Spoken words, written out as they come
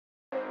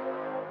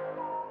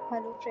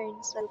Hello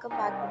friends, welcome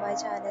back to my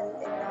channel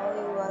and now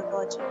you are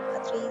watching a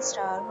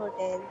 3-star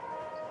hotel.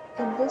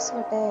 In this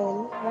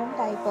hotel, one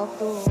type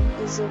of room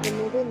is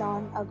available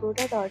on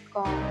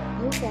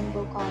agoda.com. You can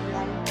book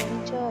online and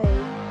enjoy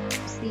it.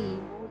 To see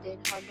more than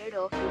 100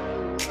 of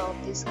reviews of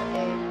this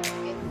hotel, you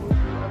can go to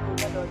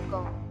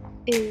agoda.com.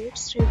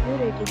 Its review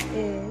rating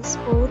is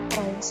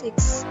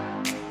 4.6.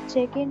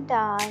 Check-in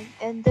time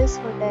in this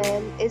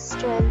hotel is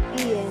 12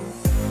 p.m.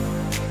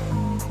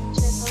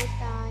 Checkout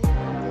time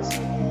in this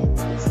hotel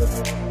is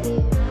 11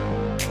 p.m.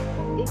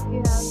 If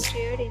you have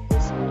stayed in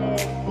this hotel,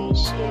 please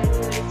share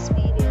your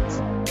experience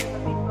in the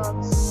comment box.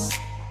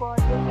 For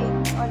booking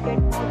or get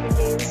more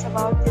details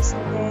about this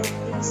hotel,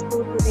 please go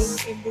to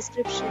link in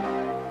description.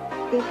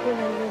 If you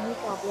have any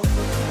problem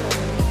booking a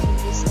room in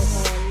this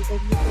hotel,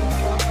 then you can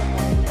drop a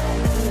comment and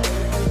we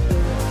will help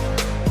you.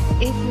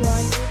 If you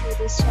are new to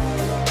this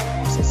channel and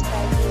have not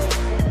subscribed yet,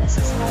 then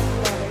subscribe to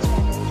our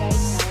channel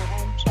right now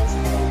and press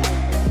the bell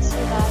icon so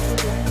that you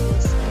don't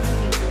miss any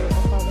video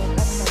of our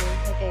upcoming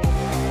hotel.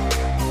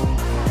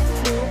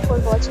 Thank you for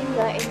watching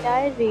the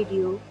entire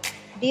video.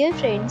 Dear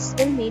friends,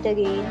 we'll meet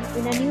again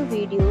in a new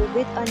video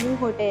with a new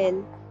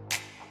hotel.